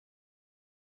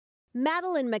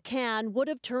Madeleine McCann would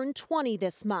have turned 20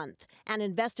 this month, and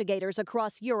investigators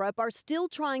across Europe are still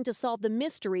trying to solve the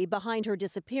mystery behind her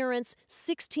disappearance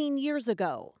 16 years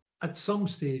ago. At some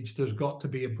stage, there's got to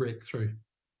be a breakthrough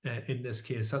in this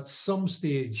case. At some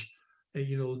stage,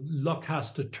 luck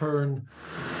has to turn.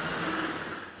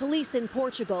 Police in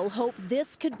Portugal hope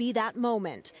this could be that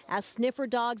moment as sniffer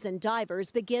dogs and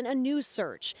divers begin a new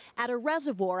search at a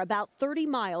reservoir about 30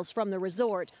 miles from the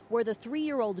resort where the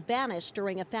 3-year-old vanished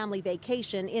during a family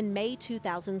vacation in May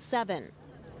 2007.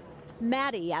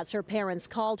 Maddie, as her parents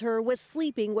called her, was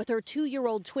sleeping with her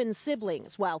 2-year-old twin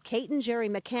siblings while Kate and Jerry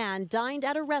McCann dined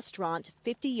at a restaurant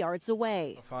 50 yards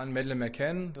away.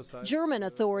 German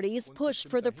authorities pushed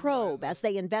for the probe as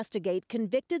they investigate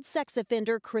convicted sex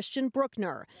offender Christian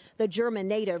Bruckner. The German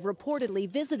native reportedly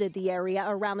visited the area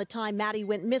around the time Maddie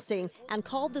went missing and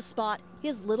called the spot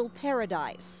his little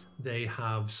paradise. They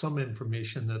have some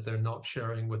information that they're not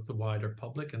sharing with the wider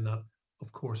public, and that,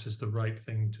 of course, is the right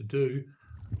thing to do.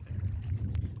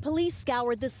 Police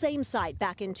scoured the same site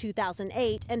back in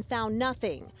 2008 and found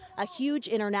nothing. A huge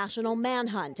international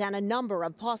manhunt and a number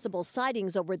of possible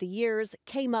sightings over the years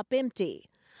came up empty.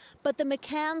 But the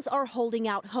McCanns are holding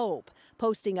out hope,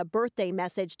 posting a birthday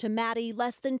message to Maddie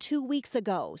less than 2 weeks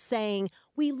ago, saying,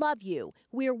 "We love you,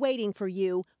 we're waiting for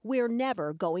you, we're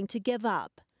never going to give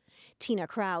up." Tina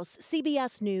Kraus,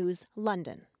 CBS News,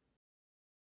 London.